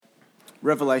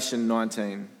Revelation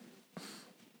 19.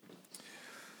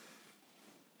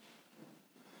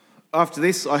 After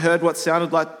this, I heard what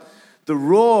sounded like the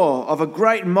roar of a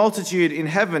great multitude in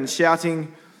heaven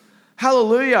shouting,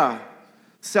 "Hallelujah!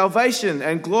 Salvation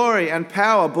and glory and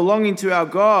power belonging to our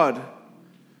God.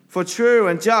 For true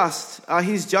and just are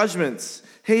his judgments.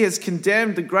 He has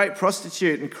condemned the great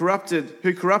prostitute who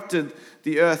corrupted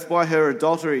the earth by her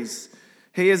adulteries.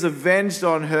 He has avenged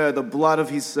on her the blood of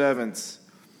his servants."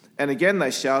 And again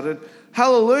they shouted,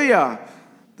 "Hallelujah!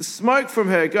 The smoke from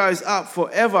her goes up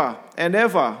forever and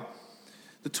ever."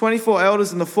 The 24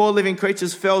 elders and the 4 living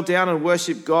creatures fell down and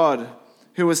worshipped God,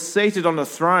 who was seated on the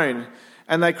throne,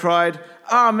 and they cried,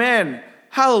 "Amen,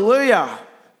 hallelujah."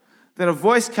 Then a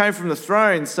voice came from the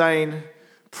throne saying,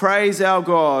 "Praise our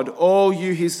God, all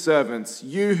you his servants,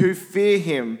 you who fear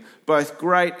him, both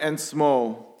great and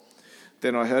small."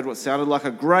 Then I heard what sounded like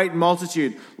a great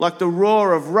multitude, like the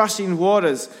roar of rushing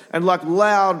waters, and like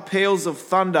loud peals of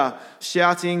thunder,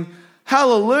 shouting,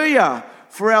 "Hallelujah!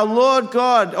 For our Lord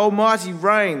God Almighty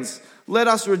reigns. Let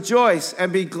us rejoice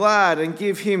and be glad and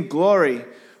give him glory.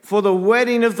 For the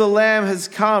wedding of the Lamb has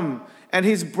come, and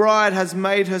his bride has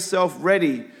made herself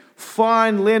ready.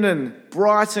 Fine linen,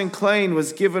 bright and clean,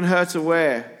 was given her to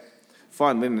wear."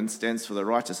 Fine linen stands for the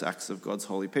righteous acts of God's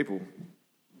holy people.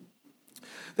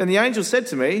 Then the angel said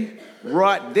to me,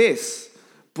 "Write this: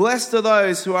 Blessed are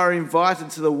those who are invited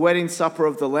to the wedding supper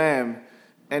of the Lamb."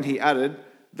 And he added,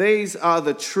 "These are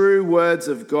the true words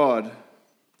of God."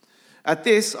 At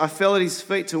this, I fell at his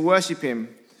feet to worship him.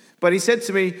 But he said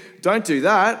to me, "Don't do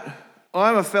that. I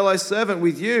am a fellow servant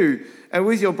with you and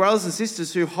with your brothers and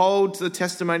sisters who hold to the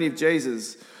testimony of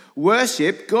Jesus.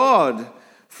 Worship God,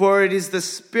 for it is the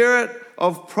spirit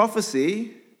of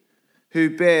prophecy who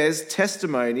bears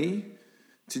testimony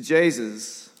to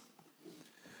Jesus."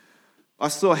 I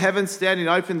saw heaven standing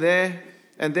open there,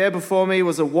 and there before me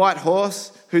was a white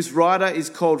horse whose rider is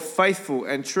called Faithful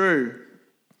and True.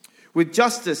 With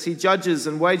justice he judges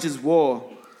and wages war.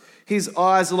 His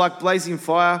eyes are like blazing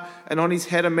fire, and on his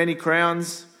head are many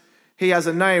crowns. He has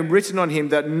a name written on him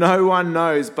that no one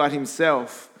knows but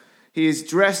himself. He is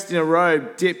dressed in a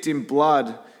robe dipped in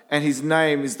blood, and his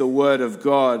name is the Word of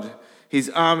God. The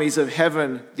armies of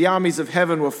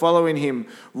heaven were following him,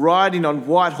 riding on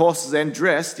white horses and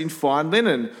dressed in fine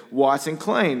linen, white and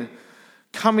clean.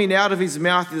 Coming out of his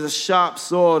mouth is a sharp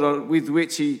sword with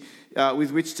which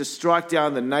to strike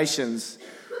down the nations.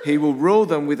 He will rule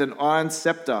them with an iron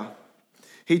scepter.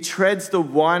 He treads the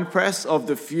winepress of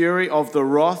the fury of the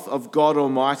wrath of God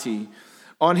Almighty.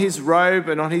 On his robe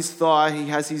and on his thigh he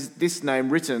has this name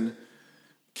written,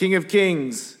 King of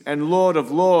Kings and Lord of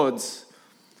Lords.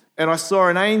 And I saw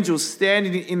an angel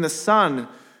standing in the sun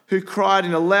who cried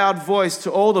in a loud voice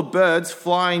to all the birds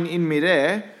flying in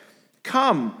midair,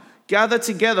 "Come, gather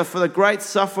together for the great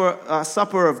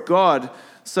supper of God,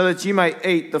 so that you may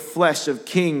eat the flesh of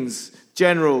kings,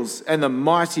 generals, and the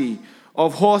mighty,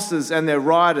 of horses and their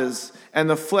riders, and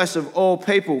the flesh of all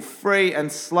people, free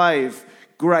and slave,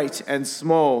 great and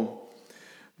small."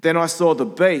 Then I saw the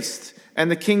beast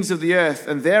and the kings of the earth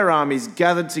and their armies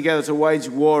gathered together to wage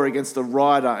war against the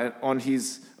rider on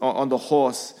the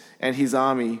horse and his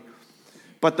army.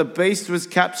 But the beast was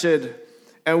captured,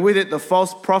 and with it the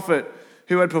false prophet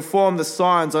who had performed the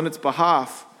signs on its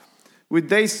behalf. With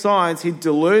these signs he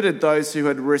deluded those who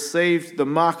had received the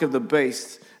mark of the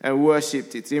beast and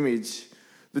worshipped its image.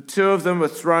 The 2 of them were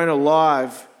thrown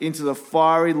alive into the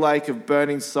fiery lake of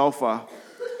burning sulfur,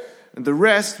 and the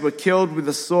rest were killed with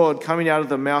the sword coming out of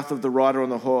the mouth of the rider on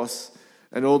the horse,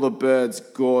 and all the birds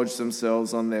gorged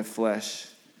themselves on their flesh.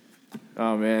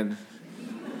 Amen.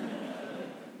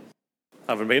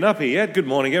 I haven't been up here yet. Good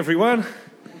morning, everyone.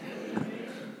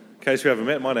 In case you haven't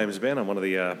met, my name is Ben. I'm one of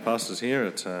the pastors here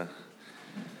at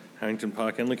Harrington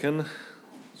Park, Anglican.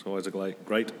 It's always a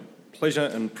great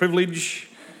pleasure and privilege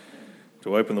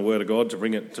to open the Word of God, to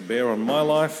bring it to bear on my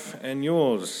life and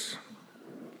yours.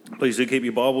 Please do keep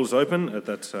your Bibles open at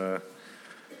that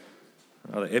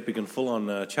rather epic and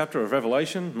full-on chapter of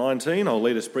Revelation 19. I'll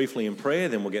lead us briefly in prayer,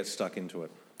 then we'll get stuck into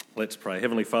it. Let's pray.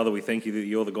 Heavenly Father, we thank you that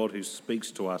you're the God who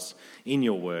speaks to us in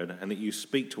your Word, and that you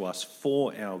speak to us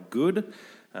for our good.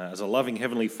 As a loving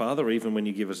Heavenly Father, even when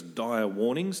you give us dire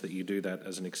warnings, that you do that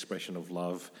as an expression of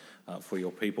love for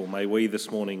your people. May we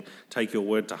this morning take your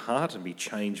word to heart and be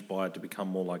changed by it to become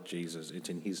more like Jesus. It's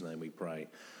in his name we pray.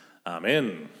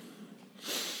 Amen.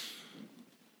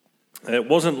 It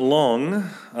wasn't long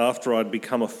after I'd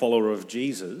become a follower of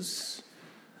Jesus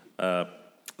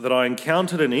that I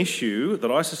encountered an issue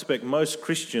that I suspect most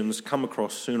Christians come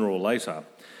across sooner or later.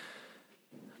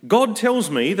 God tells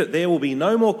me that there will be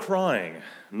no more crying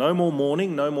no more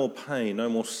mourning, no more pain, no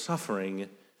more suffering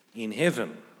in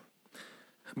heaven.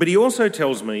 But he also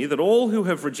tells me that all who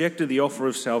have rejected the offer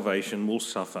of salvation will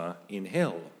suffer in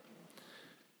hell.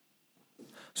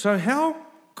 So how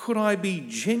could I be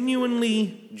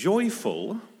genuinely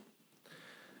joyful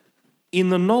in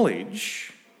the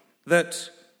knowledge that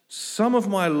some of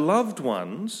my loved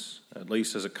ones, at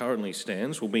least as it currently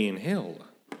stands, will be in hell?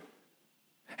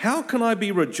 How can I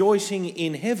be rejoicing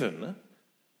in heaven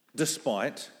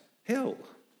despite hell?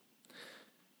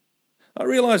 I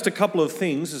realised a couple of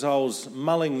things as I was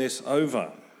mulling this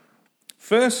over.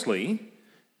 Firstly,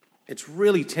 it's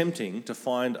really tempting to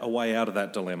find a way out of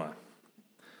that dilemma.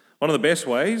 One of the best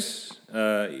ways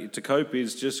to cope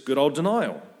is just good old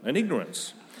denial and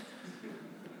ignorance.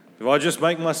 If I just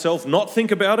make myself not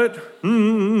think about it,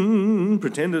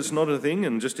 pretend it's not a thing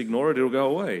and just ignore it, it'll go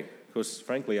away. Because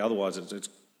frankly, otherwise it's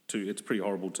pretty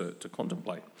horrible to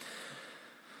contemplate.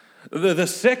 The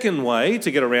second way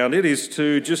to get around it is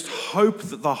to just hope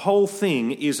that the whole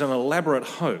thing is an elaborate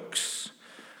hoax.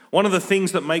 One of the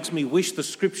things that makes me wish the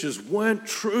scriptures weren't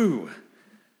true,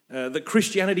 that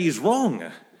Christianity is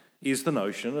wrong, is the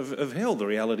notion of hell, the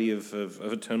reality of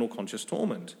eternal conscious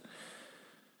torment.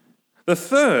 The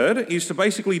third is to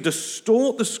basically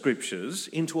distort the scriptures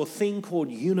into a thing called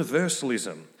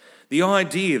universalism, the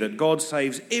idea that God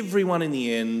saves everyone in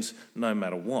the end, no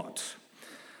matter what.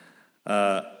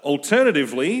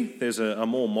 Alternatively, there's a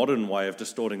more modern way of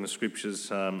distorting the scriptures.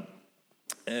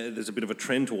 There's a bit of a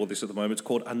trend toward this at the moment. It's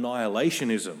called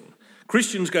annihilationism.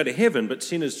 Christians go to heaven, but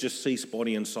sinners just cease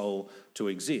body and soul to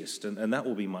exist, and that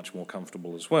will be much more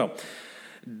comfortable as well.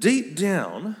 Deep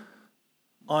down,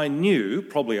 I knew,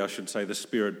 probably I should say the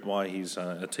Spirit by his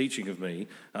teaching of me,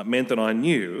 meant that I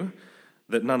knew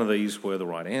that none of these were the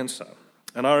right answer.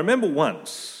 And I remember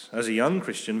once, as a young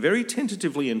Christian, very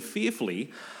tentatively and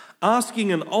fearfully,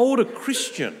 asking an older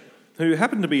Christian, who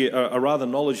happened to be a rather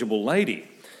knowledgeable lady,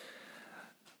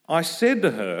 I said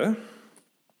to her,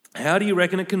 how do you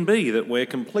reckon it can be that we're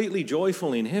completely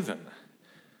joyful in heaven,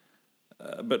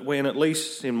 but when, at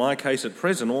least in my case at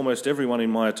present, almost everyone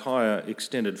in my entire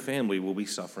extended family will be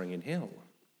suffering in hell?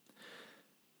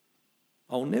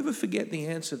 I'll never forget the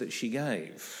answer that she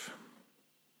gave,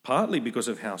 partly because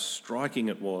of how striking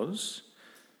it was,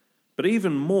 but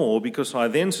even more because I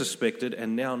then suspected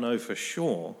and now know for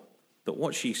sure that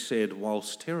what she said,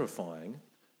 whilst terrifying,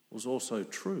 was also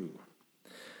true.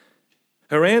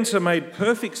 Her answer made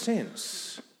perfect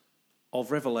sense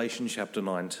of Revelation chapter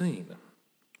 19,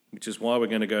 which is why we're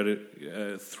going to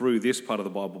go through this part of the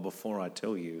Bible before I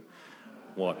tell you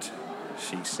what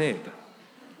she said.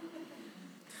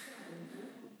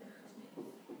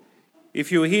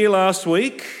 If you were here last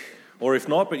week, or if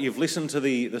not, but you've listened to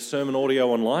the sermon audio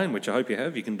online, which I hope you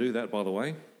have, you can do that, by the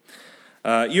way.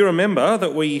 You remember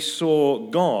that we saw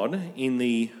God in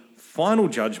the final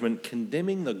judgment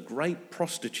condemning the great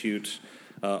prostitute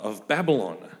of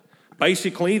Babylon.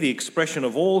 Basically, the expression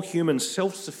of all human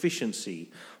self-sufficiency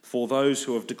for those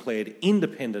who have declared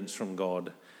independence from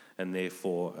God and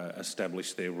therefore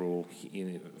established their rule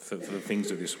for the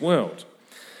things of this world.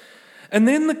 And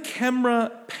then the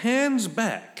camera pans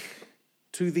back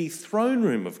to the throne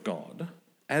room of God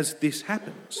as this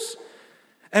happens.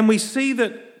 And we see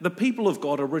that the people of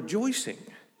God are rejoicing.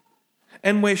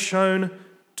 And we're shown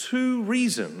two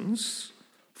reasons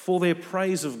for their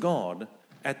praise of God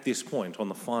at this point on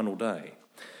the final day.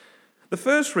 The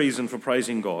first reason for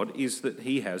praising God is that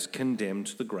he has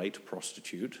condemned the great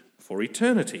prostitute for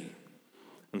eternity.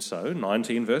 And so,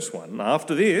 19 verse 1,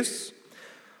 after this,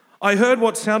 I heard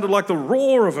what sounded like the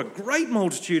roar of a great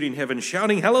multitude in heaven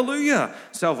shouting, Hallelujah!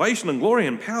 Salvation and glory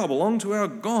and power belong to our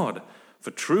God,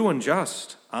 for true and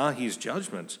just are his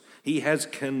judgments. He has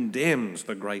condemned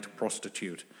the great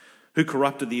prostitute who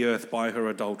corrupted the earth by her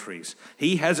adulteries.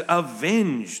 He has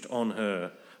avenged on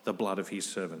her the blood of his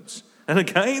servants. And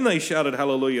again they shouted,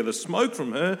 Hallelujah! The smoke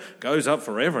from her goes up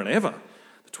forever and ever.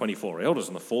 24 elders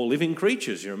and the 4 living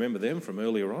creatures, you remember them from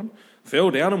earlier on, fell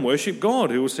down and worshipped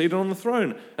God who was seated on the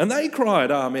throne. And they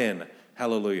cried, Amen,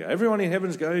 hallelujah. Everyone in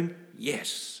heaven's going,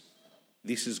 yes,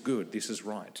 this is good, this is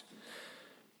right.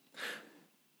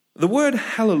 The word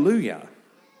hallelujah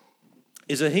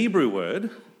is a Hebrew word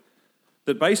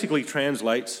that basically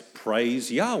translates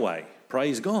praise Yahweh,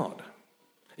 praise God.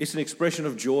 It's an expression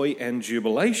of joy and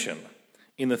jubilation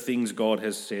in the things God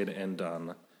has said and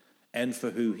done, and for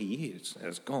who he is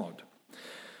as God.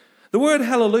 The word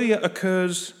hallelujah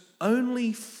occurs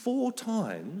only 4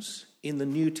 times in the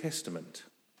New Testament,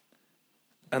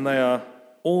 and they are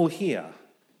all here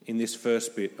in this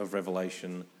first bit of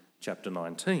Revelation chapter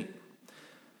 19.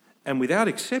 And without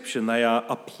exception, they are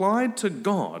applied to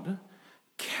God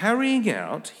carrying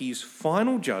out his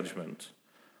final judgment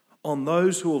on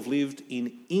those who have lived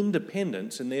in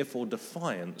independence and therefore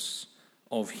defiance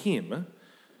of him,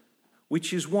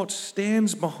 which is what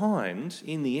stands behind,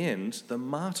 in the end, the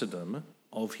martyrdom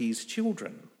of his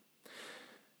children.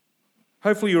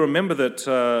 Hopefully you remember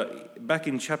that back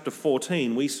in chapter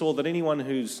 14, we saw that anyone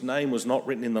whose name was not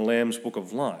written in the Lamb's book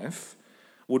of life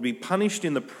would be punished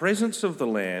in the presence of the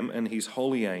Lamb and his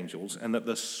holy angels, and that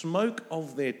the smoke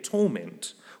of their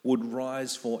torment would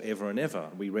rise forever and ever.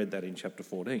 We read that in chapter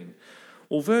 14.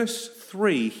 Well, verse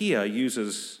 3 here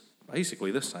uses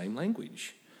basically the same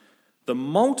language. The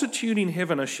multitude in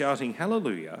heaven are shouting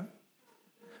hallelujah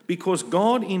because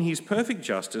God in his perfect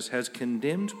justice has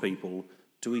condemned people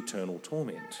to eternal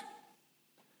torment.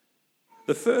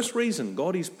 The first reason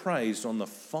God is praised on the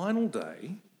final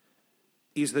day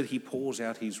is that he pours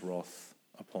out his wrath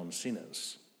upon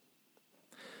sinners.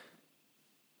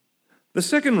 The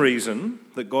second reason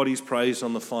that God is praised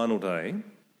on the final day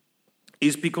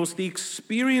is because the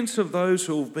experience of those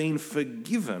who have been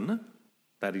forgiven,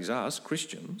 that is us,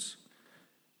 Christians,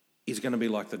 is going to be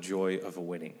like the joy of a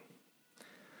wedding.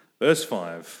 Verse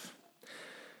 5.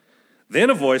 Then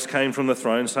a voice came from the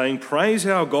throne saying, "Praise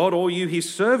our God, all you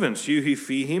his servants, you who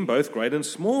fear him, both great and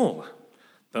small."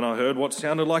 Then I heard what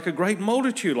sounded like a great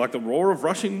multitude, like the roar of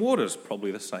rushing waters,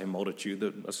 probably the same multitude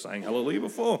that was saying hallelujah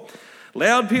before.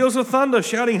 Loud peals of thunder,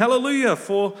 shouting hallelujah,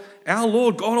 for our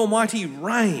Lord God Almighty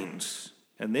reigns.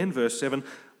 And then verse 7,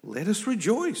 let us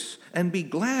rejoice and be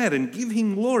glad and give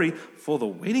him glory, for the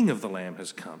wedding of the Lamb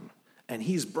has come, and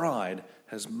his bride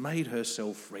has made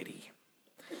herself ready.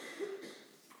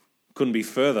 Couldn't be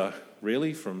further,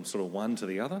 really, from sort of one to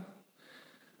the other.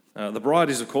 The bride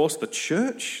is, of course, the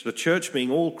church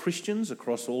being all Christians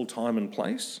across all time and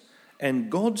place, and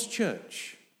God's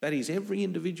church, that is every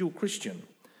individual Christian,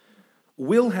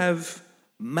 will have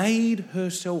made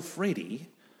herself ready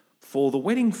for the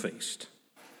wedding feast.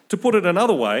 To put it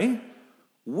another way,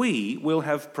 we will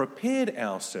have prepared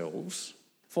ourselves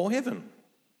for heaven.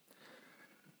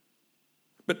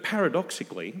 But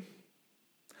paradoxically,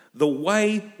 the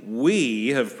way we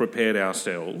have prepared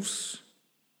ourselves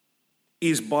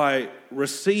is by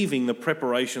receiving the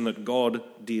preparation that God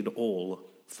did all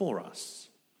for us.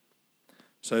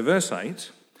 So verse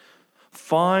 8,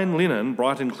 fine linen,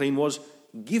 bright and clean, was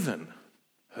given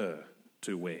her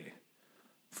to wear.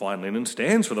 Fine linen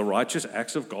stands for the righteous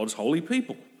acts of God's holy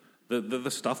people,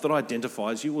 the stuff that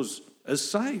identifies you as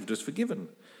saved, as forgiven.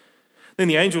 Then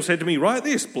the angel said to me, write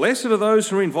this, blessed are those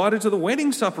who are invited to the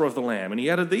wedding supper of the Lamb. And he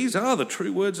added, these are the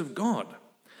true words of God.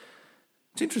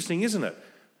 It's interesting, isn't it?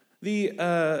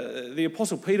 The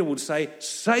Apostle Peter would say,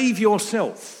 save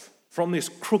yourself from this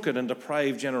crooked and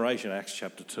depraved generation, Acts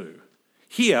chapter 2.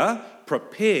 Here,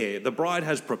 prepare, the bride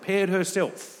has prepared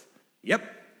herself.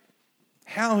 Yep.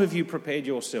 How have you prepared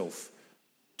yourself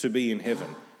to be in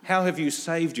heaven? How have you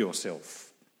saved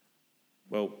yourself?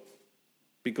 Well,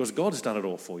 because God's done it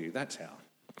all for you, that's how.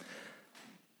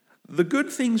 The good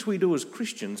things we do as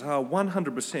Christians are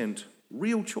 100%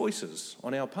 real choices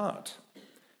on our part.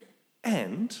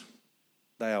 And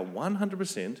they are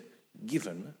 100%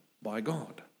 given by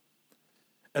God.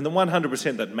 And the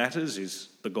 100% that matters is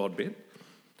the God bit.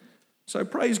 So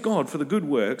praise God for the good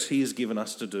works he has given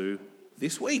us to do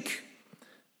this week.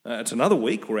 It's another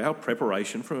week where our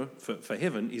preparation for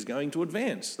heaven is going to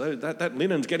advance. That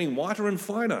linen's getting whiter and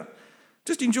finer.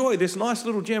 Just enjoy this nice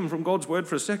little gem from God's word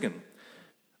for a second.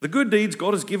 The good deeds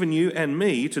God has given you and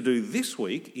me to do this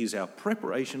week is our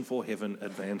preparation for heaven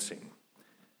advancing.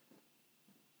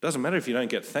 Doesn't matter if you don't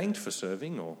get thanked for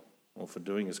serving or for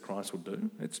doing as Christ would do.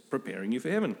 It's preparing you for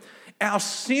heaven. Our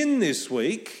sin this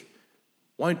week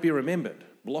won't be remembered,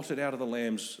 blotted out of the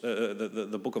Lamb's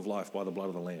the book of life by the blood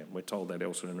of the Lamb. We're told that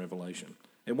elsewhere in Revelation.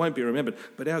 It won't be remembered.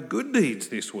 But our good deeds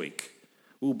this week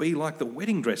will be like the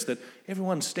wedding dress that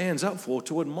everyone stands up for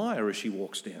to admire as she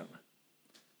walks down.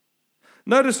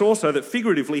 Notice also that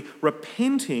figuratively,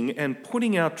 repenting and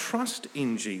putting our trust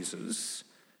in Jesus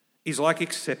is like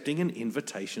accepting an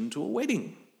invitation to a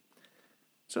wedding.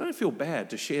 So don't feel bad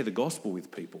to share the gospel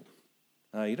with people.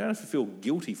 You don't have to feel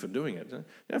guilty for doing it. You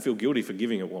don't feel guilty for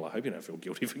giving it. Well, I hope you don't feel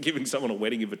guilty for giving someone a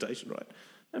wedding invitation, right?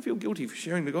 Don't feel guilty for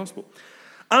sharing the gospel.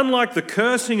 Unlike the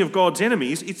cursing of God's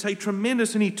enemies, it's a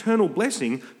tremendous and eternal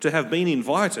blessing to have been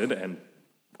invited and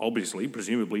obviously,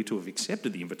 presumably, to have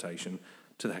accepted the invitation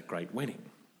to that great wedding.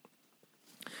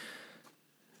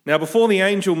 Now, before the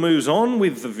angel moves on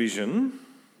with the vision,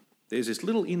 there's this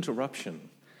little interruption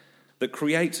that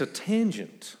creates a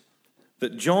tangent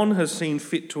that John has seen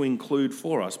fit to include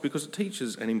for us because it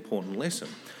teaches an important lesson.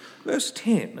 Verse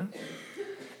 10,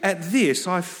 at this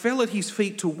I fell at his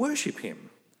feet to worship him.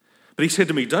 But he said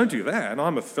to me, don't do that.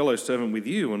 I'm a fellow servant with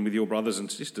you and with your brothers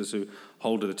and sisters who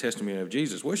hold to the testimony of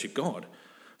Jesus. Worship God.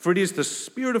 For it is the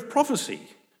spirit of prophecy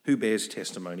who bears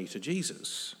testimony to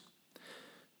Jesus.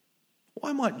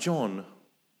 Why might John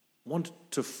want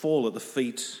to fall at the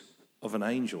feet of an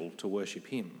angel to worship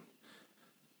him?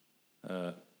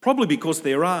 Probably because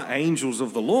there are angels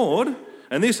of the Lord,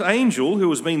 and this angel who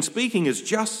has been speaking has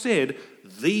just said,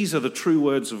 these are the true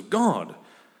words of God.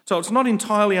 So it's not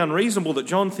entirely unreasonable that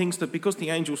John thinks that because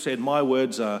the angel said, my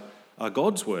words are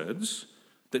God's words,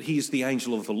 that he is the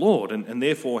angel of the Lord, and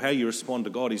therefore how you respond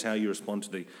to God is how you respond to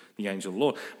the angel of the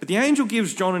Lord. But the angel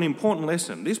gives John an important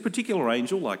lesson. This particular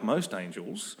angel, like most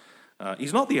angels,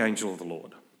 is not the angel of the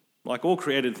Lord. Like all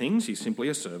created things, he's simply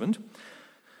a servant.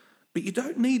 But you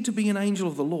don't need to be an angel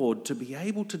of the Lord to be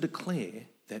able to declare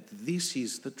that this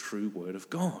is the true word of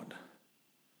God.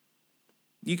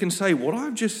 You can say, what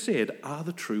I've just said are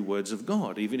the true words of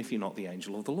God, even if you're not the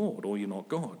angel of the Lord or you're not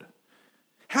God.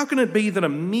 How can it be that a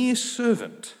mere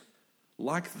servant,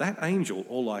 like that angel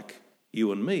or like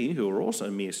you and me, who are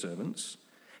also mere servants,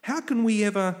 how can we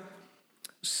ever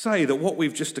say that what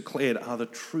we've just declared are the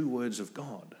true words of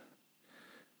God?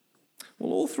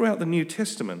 Well, all throughout the New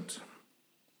Testament,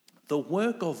 the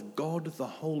work of God the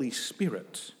Holy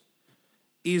Spirit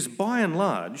is by and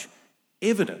large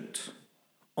evident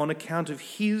on account of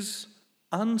his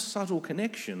unsubtle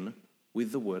connection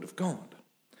with the Word of God.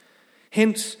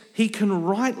 Hence, he can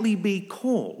rightly be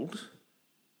called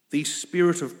the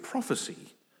Spirit of prophecy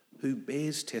who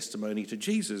bears testimony to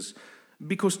Jesus,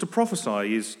 because to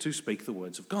prophesy is to speak the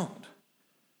words of God.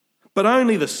 But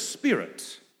only the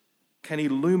Spirit can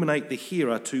illuminate the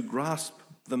hearer to grasp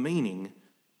the meaning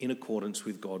in accordance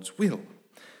with God's will.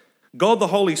 God the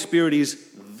Holy Spirit is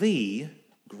the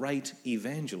great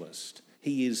evangelist.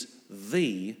 He is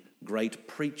the great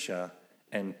preacher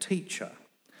and teacher.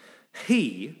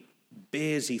 He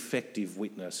bears effective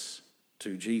witness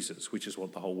to Jesus, which is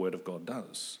what the whole Word of God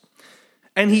does.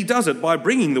 And he does it by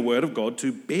bringing the Word of God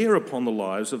to bear upon the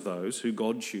lives of those who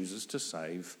God chooses to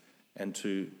save and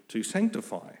to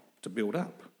sanctify, to build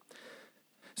up.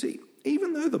 See,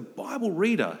 even though the Bible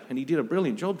reader, and he did a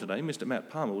brilliant job today, Mr. Matt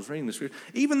Palmer was reading the scripture,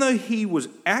 even though he was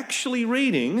actually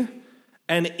reading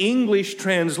an English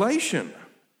translation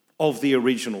of the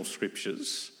original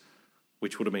scriptures,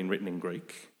 which would have been written in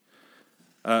Greek,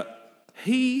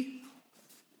 he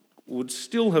would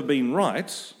still have been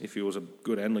right, if he was a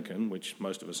good Anglican, which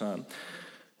most of us aren't,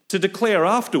 to declare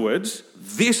afterwards,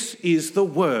 this is the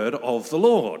word of the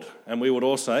Lord. And we would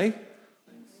all say,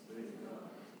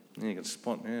 you can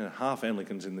spot half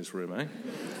Anglicans in this room, eh?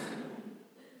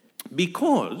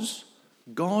 Because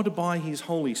God, by his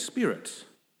Holy Spirit,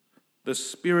 the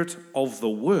Spirit of the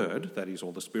Word, that is,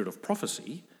 or the Spirit of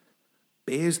prophecy,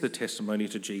 bears the testimony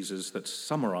to Jesus that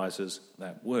summarises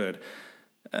that word.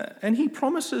 And he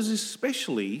promises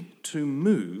especially to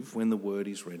move when the word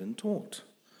is read and taught.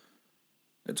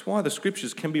 It's why the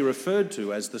scriptures can be referred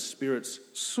to as the Spirit's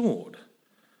sword.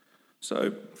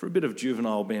 So, for a bit of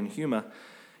juvenile Ben humour,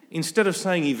 instead of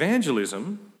saying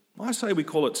evangelism, I say we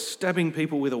call it stabbing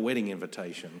people with a wedding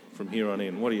invitation from here on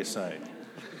in. What do you say?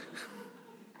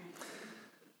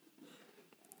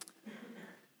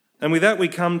 And with that we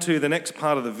come to the next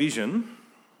part of the vision,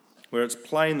 where it's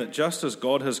plain that just as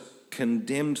God has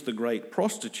condemned the great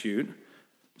prostitute,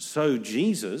 so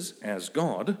Jesus, as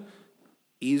God,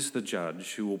 is the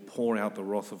judge who will pour out the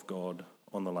wrath of God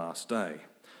on the last day.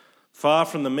 Far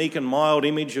from the meek and mild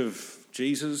image of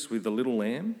Jesus with the little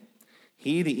lamb,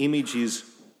 here the image is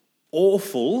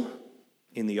awful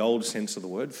in the old sense of the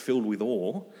word, filled with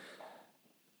awe,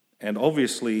 and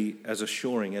obviously as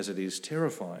assuring as it is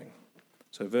terrifying.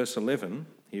 So verse 11,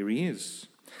 here he is.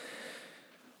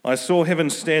 I saw heaven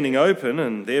standing open,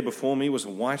 and there before me was a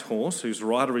white horse whose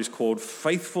rider is called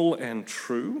Faithful and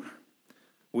True.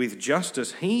 With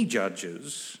justice he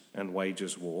judges and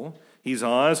wages war. His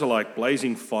eyes are like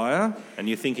blazing fire, and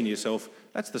you're thinking to yourself,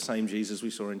 that's the same Jesus we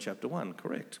saw in chapter 1,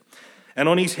 correct? And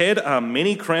on his head are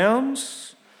many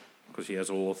crowns, because he has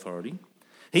all authority.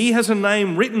 He has a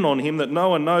name written on him that no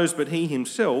one knows but he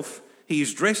himself. He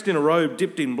is dressed in a robe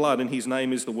dipped in blood, and his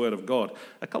name is the Word of God.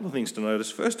 A couple of things to notice.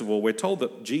 First of all, we're told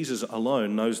that Jesus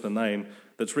alone knows the name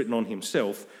that's written on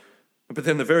himself. But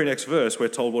then the very next verse, we're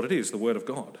told what it is, the Word of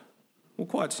God. Well,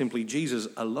 quite simply, Jesus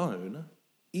alone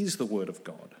is the Word of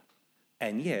God.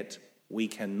 And yet, we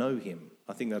can know him.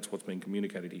 I think that's what's being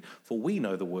communicated here. For we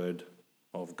know the Word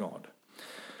of God.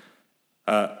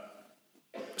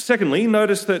 Secondly,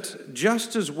 notice that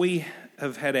just as we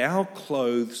have had our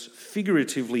clothes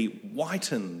figuratively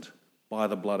whitened by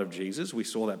the blood of Jesus, we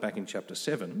saw that back in chapter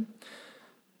 7,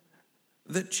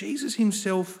 that Jesus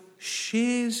himself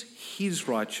shares his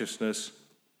righteousness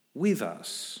with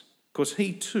us, because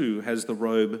he too has the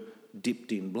robe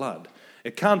dipped in blood.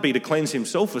 It can't be to cleanse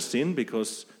himself of sin,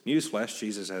 because, newsflash,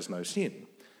 Jesus has no sin,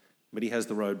 but he has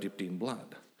the robe dipped in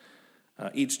blood.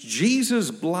 It's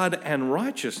Jesus' blood and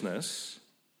righteousness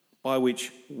by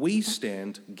which we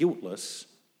stand guiltless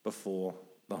before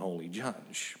the holy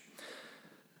judge.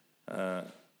 I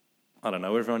don't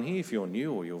know, everyone here, if you're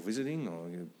new or you're visiting or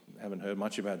you haven't heard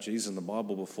much about Jesus in the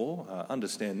Bible before,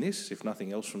 understand this, if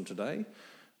nothing else from today.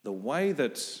 The way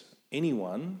that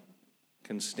anyone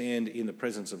can stand in the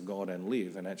presence of God and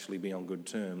live and actually be on good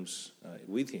terms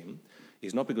with him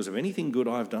is not because of anything good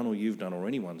I've done or you've done or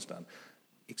anyone's done,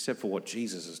 except for what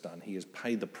Jesus has done. He has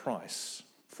paid the price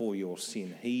for your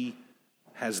sin. He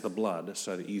has the blood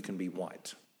so that you can be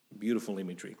white. Beautiful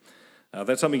imagery. If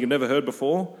that's something you've never heard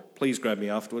before, please grab me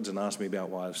afterwards and ask me about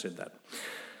why I've said that.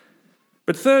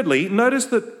 But thirdly, notice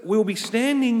that we'll be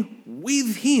standing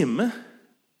with him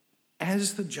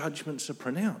as the judgments are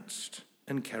pronounced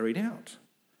and carried out.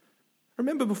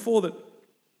 Remember before that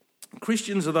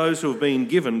Christians are those who have been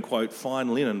given, quote,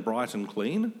 fine linen, bright and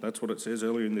clean. That's what it says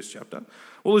earlier in this chapter.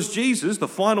 Well, as Jesus, the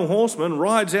final horseman,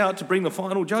 rides out to bring the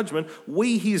final judgment,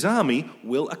 we, his army,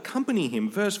 will accompany him.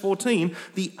 Verse 14,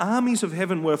 the armies of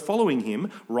heaven were following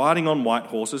him, riding on white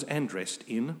horses and dressed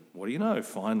in, what do you know,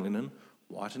 fine linen,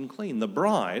 white and clean. The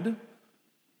bride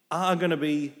are going to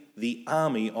be the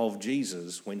army of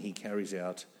Jesus when he carries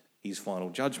out his final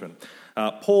judgment.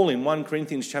 Paul in 1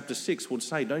 Corinthians chapter 6 would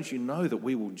say, don't you know that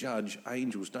we will judge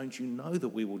angels? Don't you know that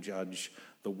we will judge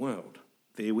the world?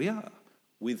 There we are,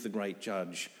 with the great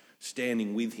judge,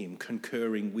 standing with him,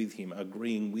 concurring with him,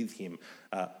 agreeing with him,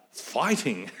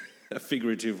 fighting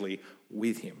figuratively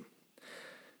with him.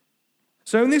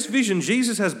 So in this vision,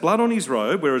 Jesus has blood on his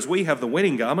robe, whereas we have the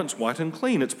wedding garments white and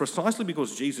clean. It's precisely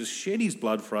because Jesus shed his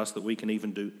blood for us that we can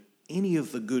even do any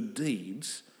of the good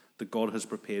deeds that God has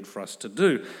prepared for us to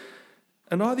do.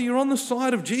 And either you're on the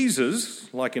side of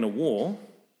Jesus, like in a war,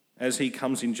 as he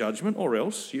comes in judgment, or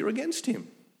else you're against him.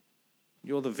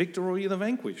 You're the victor or you're the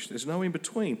vanquished. There's no in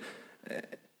between.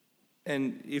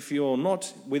 And if you're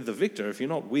not with the victor, if you're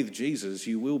not with Jesus,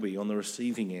 you will be on the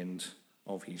receiving end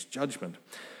of his judgment.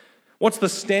 What's the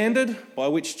standard by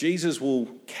which Jesus will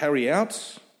carry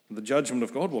out the judgment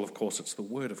of God? Well, of course, it's the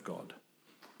word of God.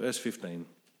 Verse 15.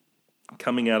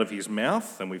 Coming out of his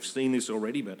mouth, and we've seen this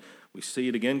already, but we see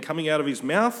it again, coming out of his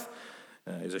mouth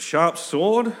is a sharp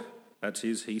sword. That's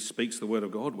he speaks the word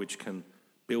of God, which can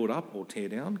build up or tear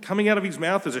down. Coming out of his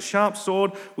mouth is a sharp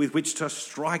sword with which to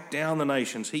strike down the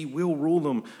nations. He will rule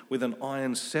them with an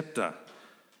iron scepter.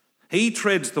 He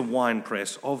treads the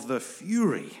winepress of the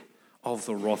fury of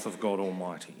the wrath of God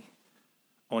Almighty.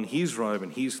 On his robe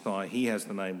and his thigh, he has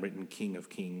the name written, King of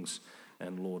Kings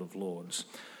and Lord of Lords.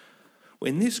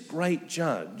 When this great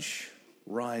judge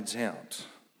rides out,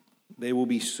 there will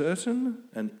be certain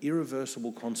and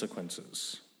irreversible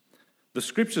consequences. The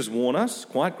scriptures warn us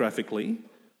quite graphically,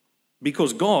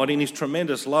 because God, in his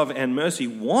tremendous love and mercy,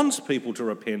 wants people to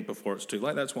repent before it's too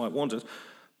late. That's why it wants us.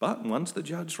 But once the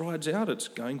judge rides out, it's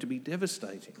going to be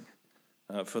devastating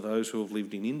for those who have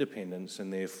lived in independence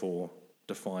and therefore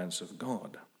defiance of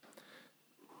God.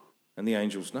 And the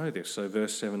angels know this. So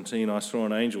verse 17, I saw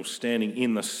an angel standing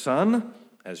in the sun,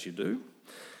 as you do,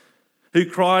 who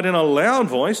cried in a loud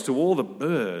voice to all the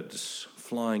birds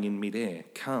flying in midair,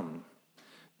 come,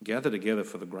 gather together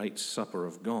for the great supper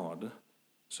of God,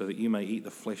 so that you may eat the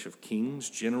flesh of kings,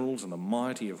 generals, and the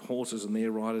mighty, of horses and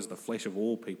their riders, the flesh of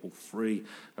all people, free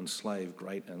and slave,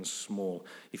 great and small.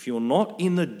 If you're not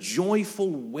in the joyful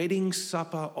wedding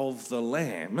supper of the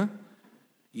Lamb,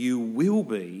 you will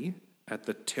be at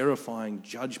the terrifying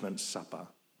judgment supper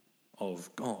of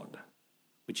God,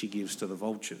 which he gives to the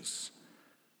vultures.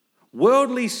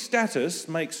 Worldly status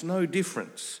makes no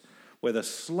difference, whether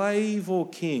slave or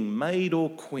king, maid or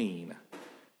queen.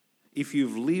 If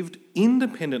you've lived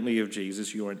independently of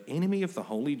Jesus, you're an enemy of the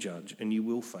holy judge and you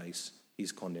will face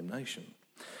his condemnation.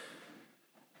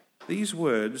 These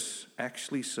words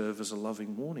actually serve as a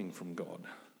loving warning from God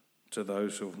to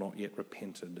those who have not yet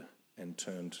repented and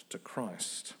turned to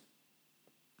Christ.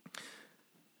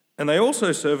 And they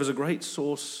also serve as a great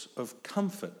source of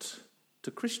comfort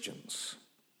to Christians.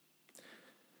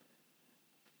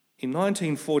 In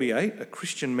 1948, a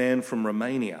Christian man from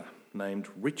Romania named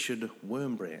Richard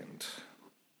Wurmbrand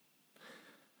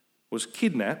was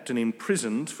kidnapped and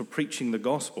imprisoned for preaching the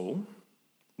gospel,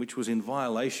 which was in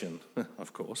violation,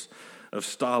 of course, of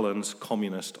Stalin's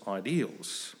communist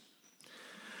ideals.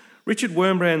 Richard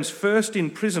Wurmbrand's first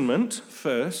imprisonment,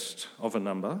 first of a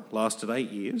number, lasted 8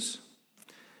 years.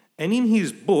 And in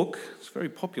his book, it's a very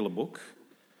popular book,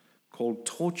 called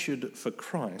Tortured for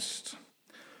Christ,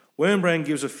 Wurmbrand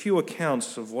gives a few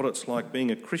accounts of what it's like being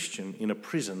a Christian in a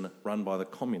prison run by the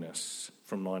communists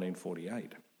from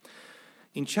 1948.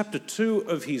 In chapter 2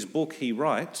 of his book, he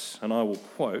writes, and I will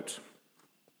quote,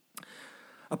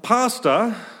 "A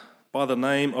pastor by the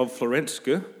name of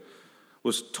Florensky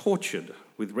was tortured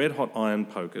with red-hot iron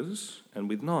pokers and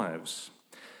with knives.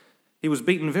 He was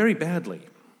beaten very badly.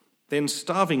 Then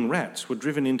starving rats were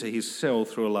driven into his cell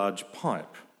through a large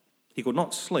pipe. He could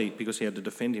not sleep because he had to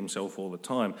defend himself all the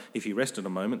time. If he rested a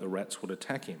moment, the rats would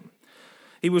attack him.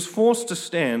 He was forced to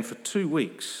stand for 2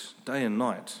 weeks, day and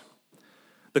night.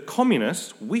 The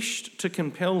communists wished to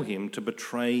compel him to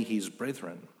betray his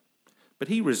brethren, but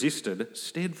he resisted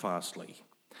steadfastly.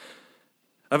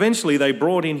 Eventually, they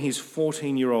brought in his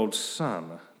 14-year-old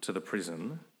son to the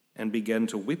prison and began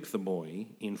to whip the boy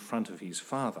in front of his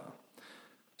father,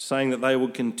 saying that they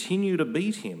would continue to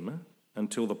beat him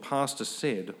until the pastor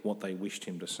said what they wished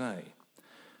him to say.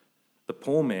 The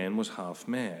poor man was half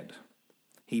mad.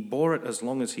 He bore it as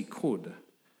long as he could.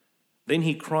 Then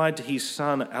he cried to his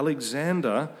son,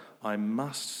 'Alexander, I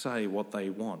must say what they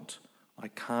want. I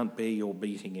can't bear your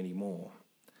beating anymore.'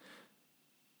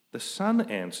 The son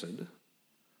answered,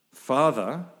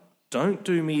 'Father, don't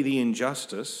do me the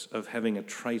injustice of having a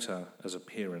traitor as a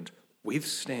parent.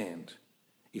 Withstand.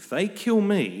 If they kill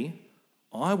me,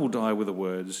 I will die with the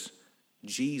words,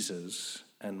 Jesus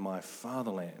and my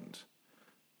fatherland.'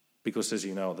 Because, as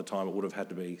you know, at the time it would have had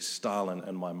to be Stalin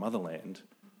and my motherland.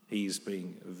 He's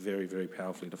being very, very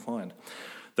powerfully defined.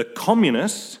 The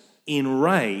communists,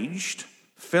 enraged,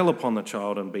 fell upon the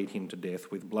child and beat him to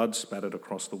death with blood spattered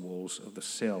across the walls of the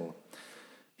cell.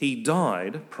 He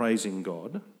died praising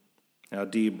God. Our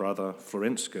dear brother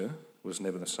Florensky was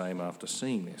never the same after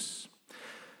seeing this.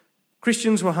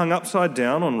 Christians were hung upside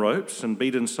down on ropes and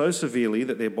beaten so severely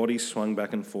that their bodies swung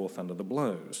back and forth under the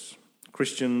blows.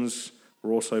 Christians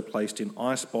were also placed in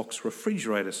icebox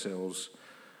refrigerator cells,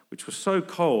 which were so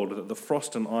cold that the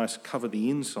frost and ice covered the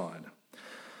inside.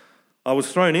 I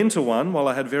was thrown into one while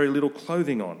I had very little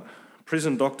clothing on.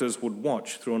 Prison doctors would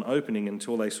watch through an opening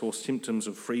until they saw symptoms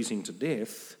of freezing to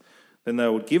death. Then they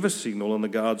would give a signal and the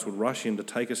guards would rush in to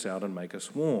take us out and make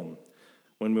us warm.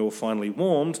 When we were finally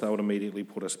warmed, they would immediately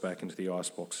put us back into the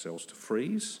icebox cells to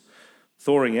freeze,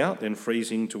 thawing out, then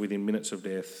freezing to within minutes of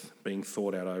death, being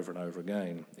thawed out over and over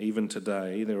again. Even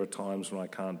today, there are times when I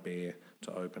can't bear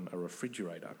to open a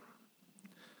refrigerator.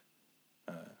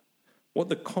 What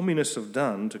the communists have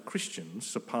done to Christians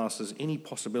surpasses any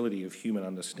possibility of human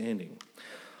understanding.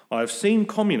 I have seen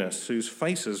communists whose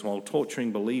faces, while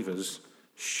torturing believers,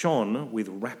 shone with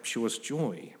rapturous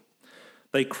joy.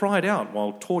 They cried out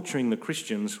while torturing the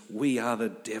Christians, "We are the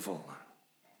devil."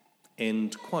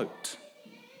 End quote.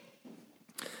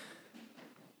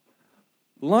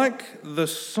 Like the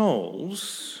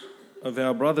souls of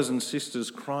our brothers and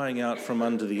sisters crying out from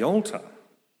under the altar,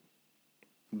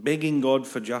 begging God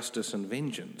for justice and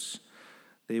vengeance,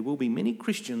 there will be many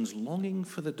Christians longing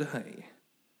for the day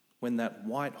when that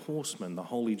white horseman,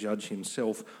 the holy judge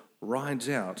himself, rides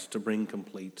out to bring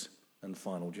complete and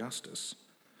final justice.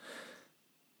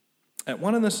 At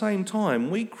one and the same time,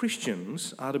 we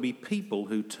Christians are to be people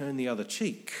who turn the other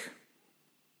cheek,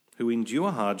 who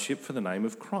endure hardship for the name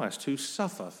of Christ, who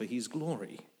suffer for his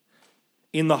glory,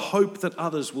 in the hope that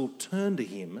others will turn to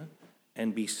him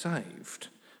and be saved.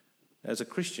 As a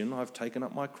Christian, I've taken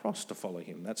up my cross to follow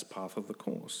him. That's part of the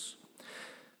course.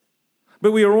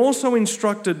 But we are also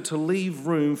instructed to leave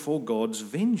room for God's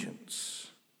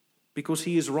vengeance, because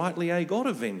he is rightly a God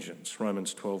of vengeance,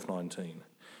 Romans 12:19.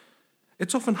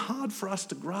 It's often hard for us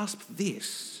to grasp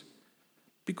this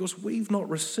because we've not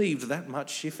received that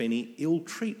much, if any, ill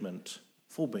treatment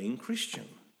for being Christian.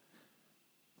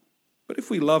 But if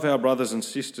we love our brothers and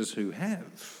sisters who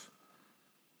have,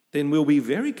 then we'll be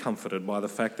very comforted by the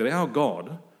fact that our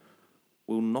God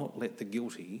will not let the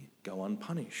guilty go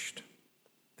unpunished.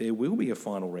 There will be a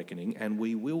final reckoning, and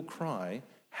we will cry,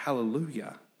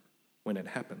 hallelujah, when it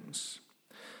happens.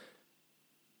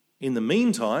 In the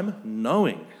meantime,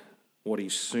 knowing what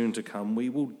is soon to come, we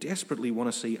will desperately want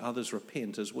to see others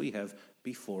repent as we have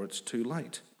before it's too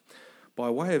late.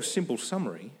 By way of simple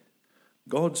summary,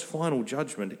 God's final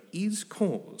judgment is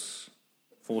cause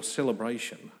for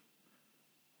celebration,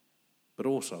 but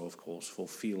also, of course, for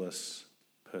fearless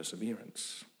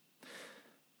perseverance.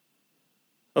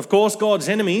 Of course, God's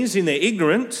enemies, in their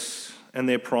ignorance and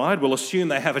their pride, will assume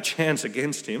they have a chance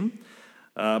against him,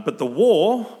 but the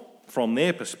war, from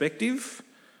their perspective,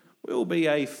 will be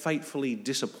a fatefully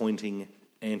disappointing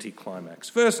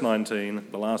anticlimax. Verse 19,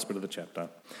 the last bit of the chapter.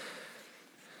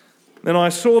 Then I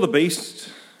saw the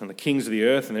beast and the kings of the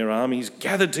earth and their armies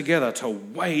gathered together to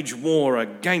wage war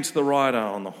against the rider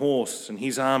on the horse and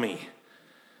his army.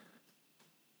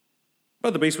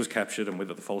 But the beast was captured, and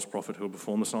with it the false prophet who had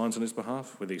performed the signs on his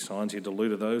behalf. With these signs he had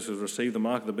deluded those who had received the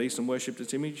mark of the beast and worshipped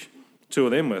its image. 2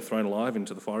 of them were thrown alive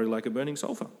into the fiery lake of burning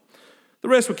sulphur. The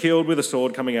rest were killed with a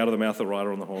sword coming out of the mouth of the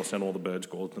rider on the horse, and all the birds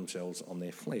gorged themselves on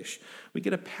their flesh. We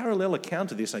get a parallel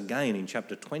account of this again in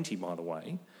chapter 20, by the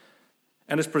way,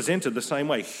 and it's presented the same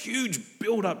way. Huge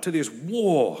build-up to this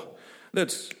war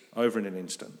that's over in an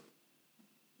instant.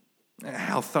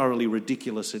 How thoroughly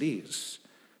ridiculous it is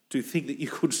to think that you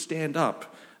could stand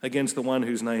up against the one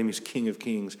whose name is King of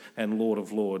Kings and Lord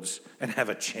of Lords and have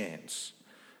a chance,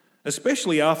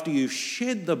 especially after you've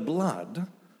shed the blood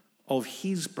of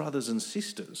his brothers and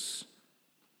sisters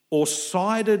or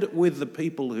sided with the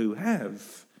people who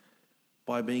have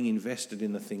by being invested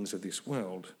in the things of this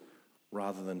world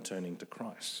rather than turning to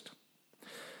Christ.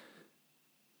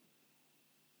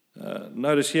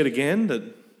 Notice yet again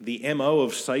that the MO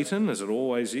of Satan, as it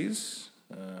always is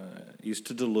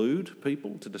to delude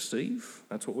people, to deceive.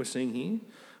 That's what we're seeing here.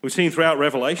 We've seen throughout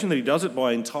Revelation that he does it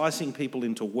by enticing people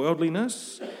into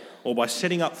worldliness or by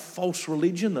setting up false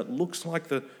religion that looks like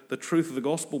the truth of the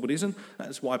gospel but isn't.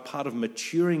 That's why part of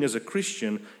maturing as a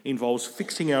Christian involves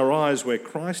fixing our eyes where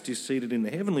Christ is seated in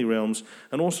the heavenly realms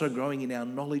and also growing in our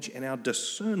knowledge and our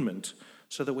discernment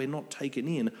so that we're not taken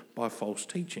in by false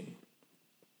teaching.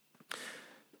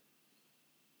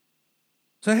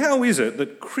 So how is it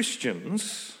that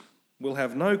Christians will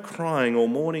have no crying or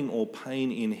mourning or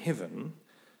pain in heaven,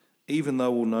 even though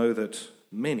we'll know that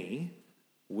many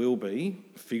will be,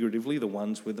 figuratively, the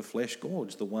ones with the flesh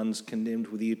gorged, the ones condemned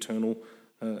with the eternal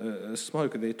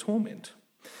smoke of their torment?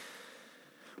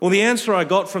 Well, the answer I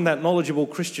got from that knowledgeable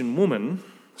Christian woman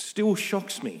still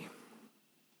shocks me.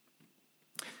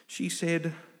 She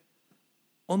said,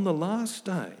 on the last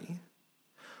day,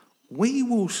 we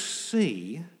will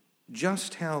see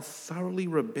just how thoroughly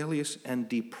rebellious and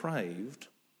depraved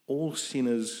all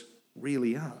sinners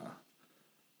really are.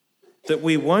 That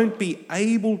we won't be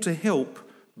able to help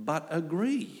but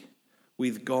agree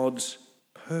with God's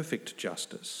perfect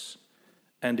justice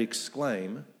and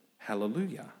exclaim,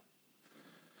 hallelujah.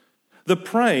 The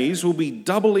praise will be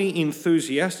doubly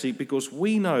enthusiastic because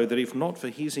we know that if not for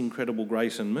his incredible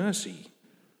grace and mercy,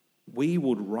 we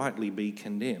would rightly be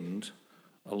condemned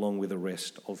along with the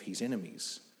rest of his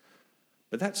enemies.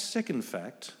 But that second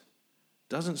fact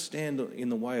doesn't stand in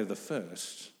the way of the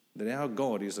first, that our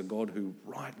God is a God who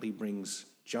rightly brings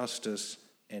justice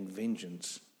and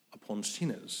vengeance upon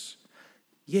sinners.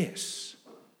 Yes,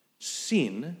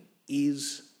 sin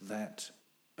is that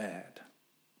bad.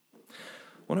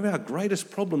 One of our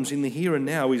greatest problems in the here and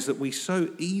now is that we so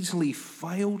easily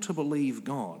fail to believe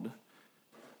God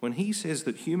when he says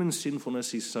that human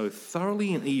sinfulness is so thoroughly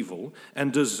evil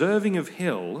and deserving of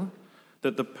hell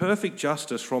that the perfect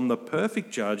justice from the perfect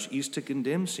judge is to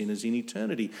condemn sinners in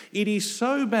eternity. It is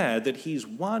so bad that his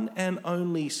one and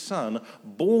only Son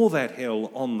bore that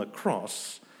hell on the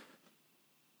cross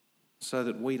so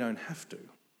that we don't have to.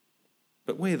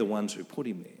 But we're the ones who put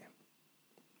him there.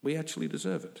 We actually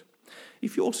deserve it.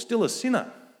 If you're still a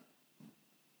sinner,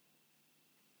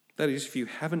 that is, if you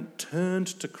haven't turned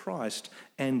to Christ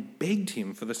and begged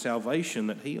him for the salvation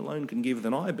that he alone can give,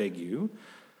 then I beg you,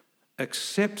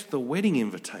 accept the wedding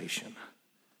invitation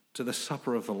to the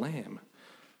supper of the Lamb.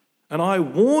 And I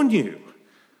warn you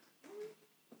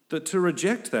that to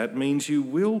reject that means you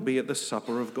will be at the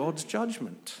supper of God's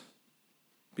judgment,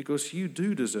 because you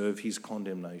do deserve his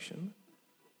condemnation,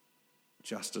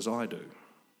 just as I do.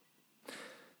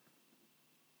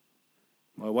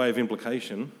 By way of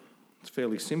implication, it's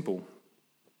fairly simple.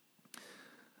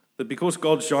 That because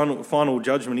God's final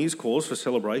judgment is cause for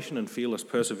celebration and fearless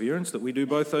perseverance, that we do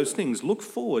both those things. Look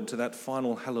forward to that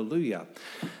final hallelujah.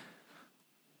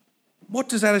 What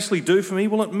does that actually do for me?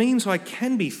 Well, it means I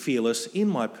can be fearless in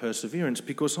my perseverance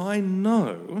because I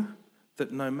know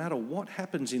that no matter what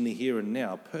happens in the here and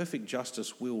now, perfect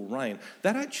justice will reign.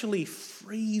 That actually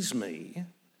frees me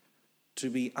to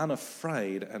be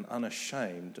unafraid and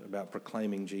unashamed about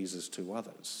proclaiming Jesus to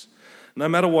others. No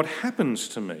matter what happens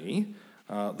to me,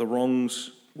 the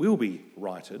wrongs will be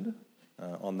righted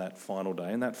on that final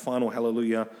day, and that final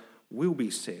hallelujah will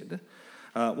be said.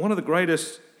 One of the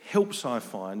greatest helps I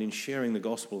find in sharing the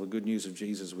gospel, the good news of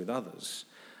Jesus with others,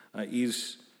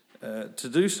 is to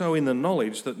do so in the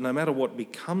knowledge that no matter what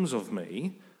becomes of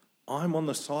me, I'm on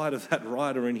the side of that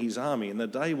rider in his army, and the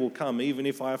day will come, even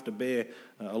if I have to bear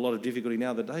a lot of difficulty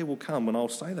now, the day will come when I'll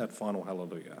say that final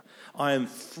hallelujah. I am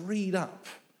freed up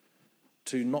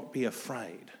to not be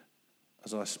afraid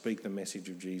as I speak the message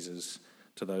of Jesus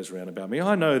to those around about me.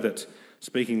 I know that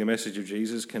speaking the message of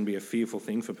Jesus can be a fearful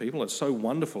thing for people. It's so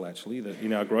wonderful, actually, that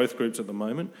in our growth groups at the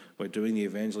moment, we're doing the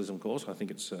evangelism course. I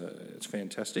think it's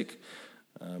fantastic.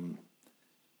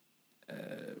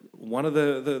 One of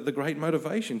the great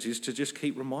motivations is to just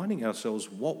keep reminding ourselves,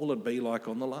 what will it be like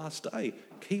on the last day?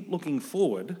 Keep looking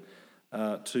forward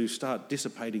to start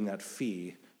dissipating that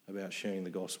fear about sharing the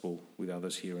gospel with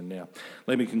others here and now.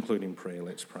 Let me conclude in prayer.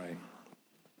 Let's pray.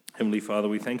 Heavenly Father,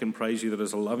 we thank and praise you that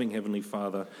as a loving Heavenly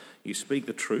Father, you speak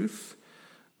the truth.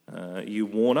 You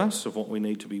warn us of what we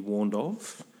need to be warned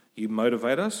of. You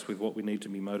motivate us with what we need to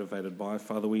be motivated by.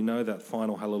 Father, we know that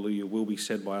final hallelujah will be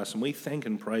said by us, and we thank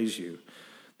and praise you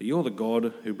that you're the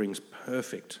God who brings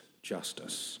perfect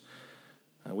justice.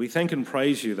 We thank and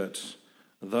praise you that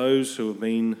those who have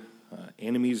been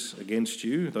enemies against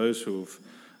you, those who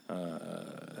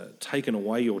have taken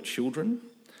away your children,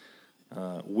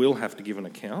 will have to give an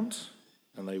account,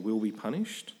 and they will be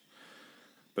punished.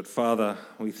 But Father,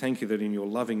 we thank you that in your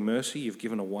loving mercy you've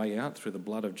given a way out through the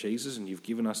blood of Jesus, and you've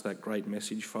given us that great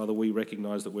message. Father, we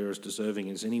recognise that we're as deserving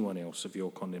as anyone else of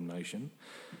your condemnation.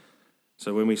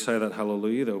 So when we say that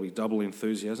hallelujah, there will be double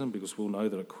enthusiasm, because we'll know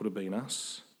that it could have been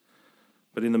us.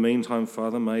 But in the meantime,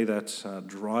 Father, may that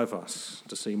drive us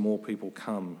to see more people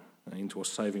come into a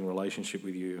saving relationship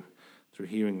with you through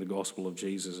hearing the gospel of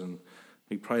Jesus. And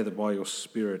we pray that by your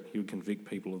Spirit you would convict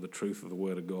people of the truth of the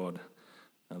Word of God,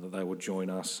 that they would join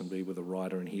us and be with the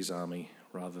rider in his army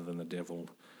rather than the devil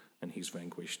and his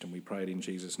vanquished. And we pray it in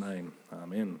Jesus' name.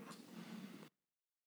 Amen.